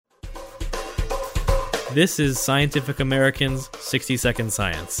This is Scientific American's 60-Second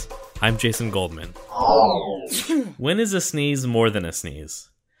Science. I'm Jason Goldman. When is a sneeze more than a sneeze?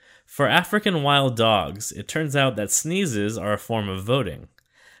 For African wild dogs, it turns out that sneezes are a form of voting.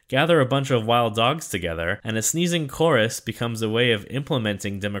 Gather a bunch of wild dogs together, and a sneezing chorus becomes a way of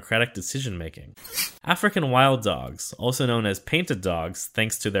implementing democratic decision-making. African wild dogs, also known as painted dogs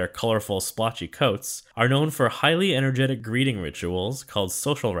thanks to their colorful splotchy coats, are known for highly energetic greeting rituals called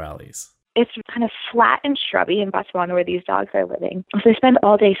social rallies. It's kind of flat and shrubby in Botswana where these dogs are living. So they spend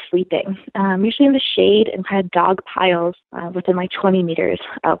all day sleeping, usually in the shade and kind of dog piles within like 20 meters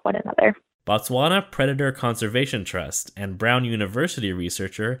of one another. Botswana Predator Conservation Trust and Brown University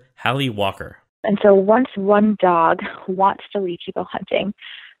researcher Hallie Walker. And so once one dog wants to leave to go hunting,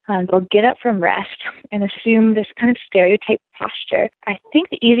 they'll get up from rest and assume this kind of stereotype posture. I think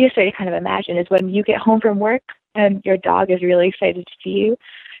the easiest way to kind of imagine is when you get home from work and your dog is really excited to see you.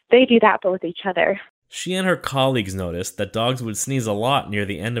 They do that, but with each other. She and her colleagues noticed that dogs would sneeze a lot near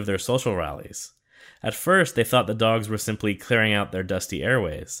the end of their social rallies. At first, they thought the dogs were simply clearing out their dusty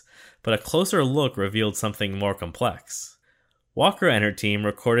airways, but a closer look revealed something more complex. Walker and her team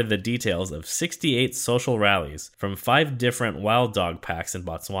recorded the details of 68 social rallies from 5 different wild dog packs in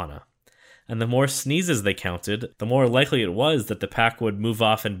Botswana. And the more sneezes they counted, the more likely it was that the pack would move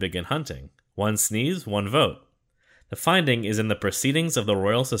off and begin hunting. One sneeze, one vote. The finding is in the Proceedings of the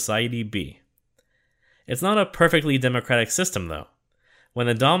Royal Society B. It's not a perfectly democratic system, though. When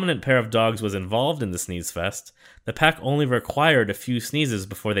the dominant pair of dogs was involved in the sneeze fest, the pack only required a few sneezes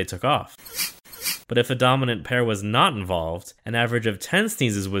before they took off. But if the dominant pair was not involved, an average of 10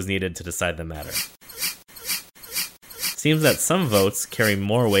 sneezes was needed to decide the matter. Seems that some votes carry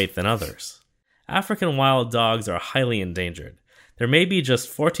more weight than others. African wild dogs are highly endangered. There may be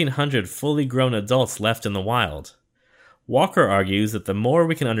just 1,400 fully grown adults left in the wild. Walker argues that the more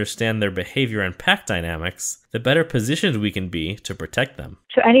we can understand their behavior and pack dynamics, the better positioned we can be to protect them.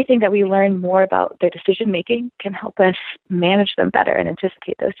 So anything that we learn more about their decision-making can help us manage them better and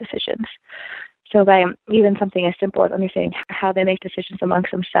anticipate those decisions. So by even something as simple as understanding how they make decisions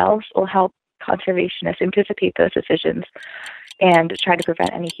amongst themselves will help conservationists anticipate those decisions and try to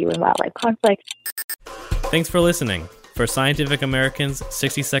prevent any human-wildlife conflict. Thanks for listening. For Scientific American's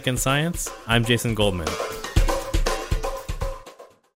 60-Second Science, I'm Jason Goldman.